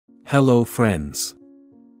Hello friends.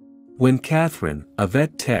 When Catherine, a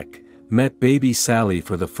vet tech, met baby Sally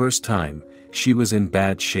for the first time, she was in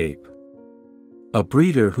bad shape. A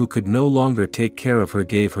breeder who could no longer take care of her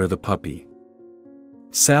gave her the puppy.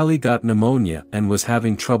 Sally got pneumonia and was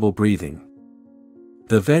having trouble breathing.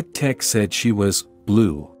 The vet tech said she was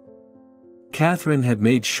blue. Catherine had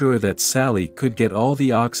made sure that Sally could get all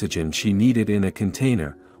the oxygen she needed in a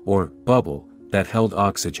container, or bubble, that held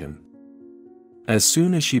oxygen. As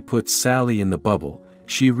soon as she put Sally in the bubble,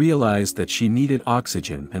 she realized that she needed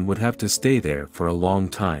oxygen and would have to stay there for a long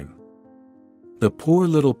time. The poor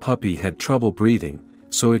little puppy had trouble breathing,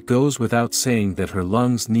 so it goes without saying that her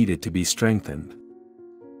lungs needed to be strengthened.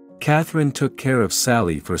 Catherine took care of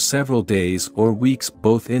Sally for several days or weeks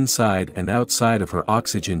both inside and outside of her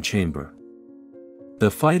oxygen chamber.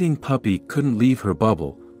 The fighting puppy couldn't leave her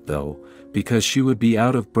bubble, though, because she would be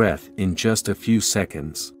out of breath in just a few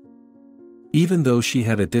seconds. Even though she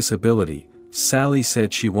had a disability, Sally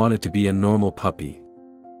said she wanted to be a normal puppy.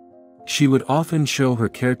 She would often show her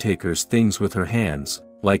caretakers things with her hands,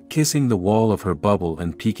 like kissing the wall of her bubble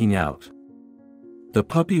and peeking out. The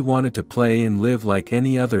puppy wanted to play and live like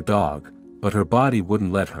any other dog, but her body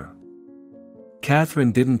wouldn't let her.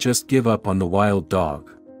 Catherine didn't just give up on the wild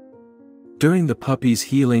dog. During the puppy's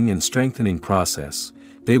healing and strengthening process,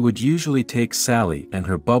 they would usually take Sally and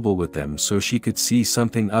her bubble with them so she could see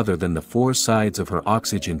something other than the four sides of her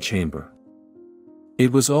oxygen chamber.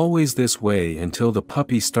 It was always this way until the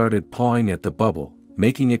puppy started pawing at the bubble,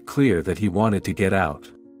 making it clear that he wanted to get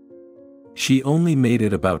out. She only made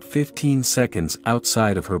it about 15 seconds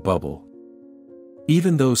outside of her bubble.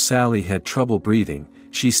 Even though Sally had trouble breathing,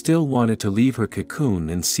 she still wanted to leave her cocoon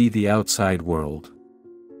and see the outside world.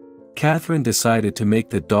 Catherine decided to make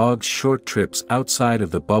the dog's short trips outside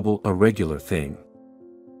of the bubble a regular thing.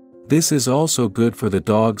 This is also good for the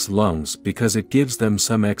dog's lungs because it gives them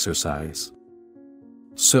some exercise.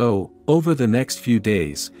 So, over the next few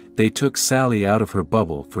days, they took Sally out of her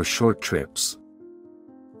bubble for short trips.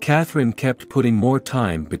 Catherine kept putting more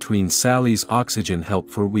time between Sally's oxygen help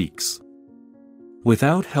for weeks.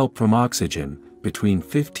 Without help from oxygen, between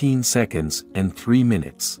 15 seconds and 3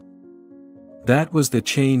 minutes. That was the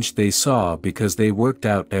change they saw because they worked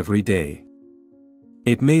out every day.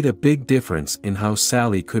 It made a big difference in how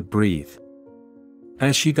Sally could breathe.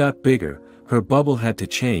 As she got bigger, her bubble had to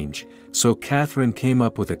change, so Catherine came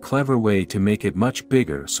up with a clever way to make it much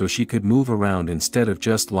bigger so she could move around instead of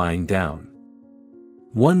just lying down.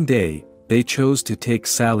 One day, they chose to take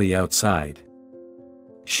Sally outside.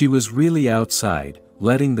 She was really outside,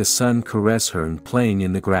 letting the sun caress her and playing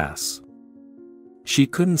in the grass. She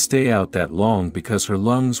couldn't stay out that long because her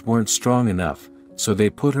lungs weren't strong enough, so they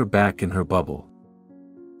put her back in her bubble.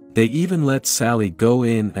 They even let Sally go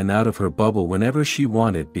in and out of her bubble whenever she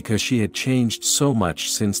wanted because she had changed so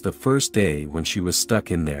much since the first day when she was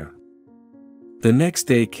stuck in there. The next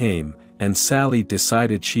day came, and Sally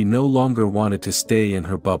decided she no longer wanted to stay in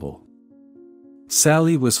her bubble.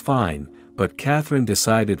 Sally was fine, but Catherine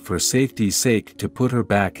decided for safety's sake to put her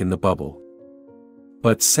back in the bubble.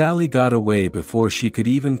 But Sally got away before she could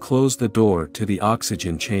even close the door to the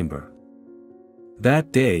oxygen chamber.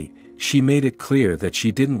 That day, she made it clear that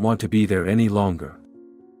she didn't want to be there any longer.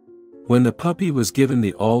 When the puppy was given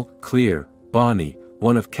the all-clear, Bonnie,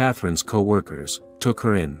 one of Catherine's co-workers, took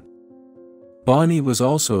her in. Bonnie was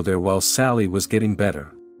also there while Sally was getting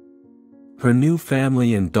better. Her new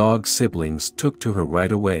family and dog siblings took to her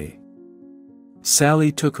right away.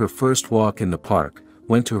 Sally took her first walk in the park,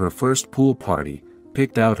 went to her first pool party,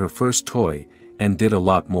 picked out her first toy, and did a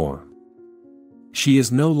lot more. She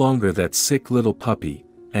is no longer that sick little puppy,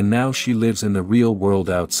 and now she lives in the real world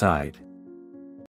outside.